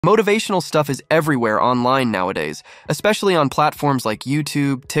Motivational stuff is everywhere online nowadays, especially on platforms like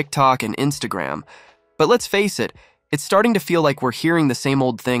YouTube, TikTok, and Instagram. But let's face it, it's starting to feel like we're hearing the same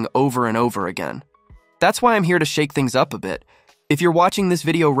old thing over and over again. That's why I'm here to shake things up a bit. If you're watching this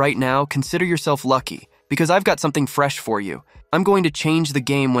video right now, consider yourself lucky, because I've got something fresh for you. I'm going to change the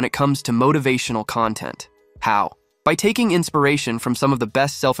game when it comes to motivational content. How? By taking inspiration from some of the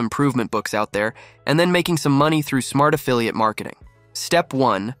best self-improvement books out there and then making some money through smart affiliate marketing. Step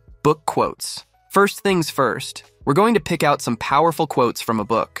 1. Book quotes. First things first, we're going to pick out some powerful quotes from a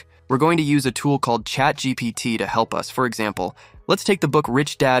book. We're going to use a tool called Chat GPT to help us. For example, let's take the book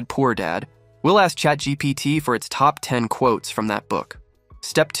Rich Dad, Poor Dad. We'll ask Chat GPT for its top 10 quotes from that book.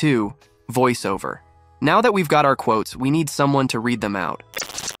 Step 2. Voiceover. Now that we've got our quotes, we need someone to read them out.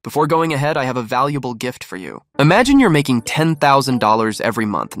 Before going ahead, I have a valuable gift for you. Imagine you're making $10,000 every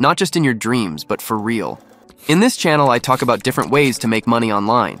month, not just in your dreams, but for real. In this channel, I talk about different ways to make money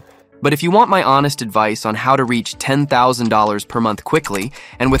online. But if you want my honest advice on how to reach $10,000 per month quickly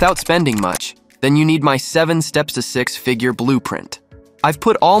and without spending much, then you need my 7 steps to 6-figure blueprint. I've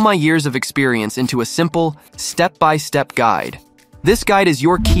put all my years of experience into a simple, step-by-step guide. This guide is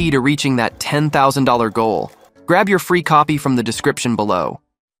your key to reaching that $10,000 goal. Grab your free copy from the description below.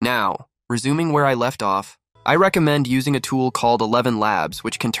 Now, resuming where I left off, I recommend using a tool called 11 Labs,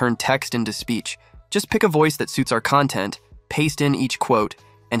 which can turn text into speech. Just pick a voice that suits our content, paste in each quote,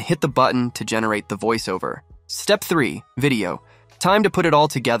 and hit the button to generate the voiceover. Step 3. Video. Time to put it all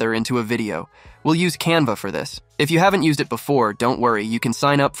together into a video. We'll use Canva for this. If you haven't used it before, don't worry, you can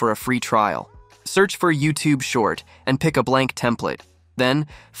sign up for a free trial. Search for YouTube Short and pick a blank template. Then,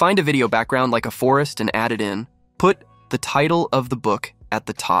 find a video background like a forest and add it in. Put the title of the book at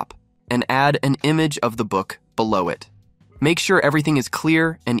the top and add an image of the book below it. Make sure everything is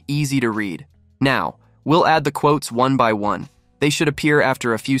clear and easy to read. Now, we'll add the quotes one by one. They should appear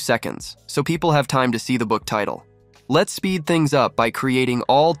after a few seconds, so people have time to see the book title. Let's speed things up by creating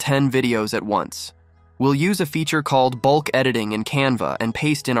all 10 videos at once. We'll use a feature called bulk editing in Canva and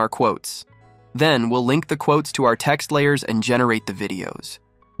paste in our quotes. Then, we'll link the quotes to our text layers and generate the videos.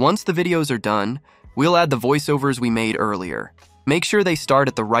 Once the videos are done, we'll add the voiceovers we made earlier. Make sure they start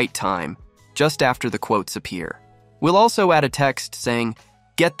at the right time, just after the quotes appear. We'll also add a text saying,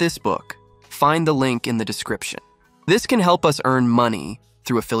 "Get this book. Find the link in the description." This can help us earn money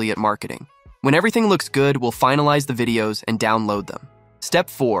through affiliate marketing. When everything looks good, we'll finalize the videos and download them. Step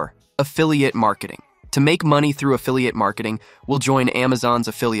 4. Affiliate marketing. To make money through affiliate marketing, we'll join Amazon's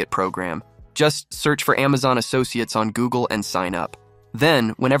affiliate program. Just search for Amazon Associates on Google and sign up. Then,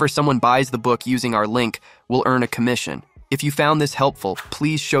 whenever someone buys the book using our link, we'll earn a commission. If you found this helpful,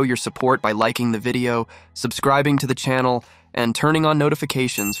 please show your support by liking the video, subscribing to the channel, and turning on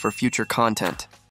notifications for future content.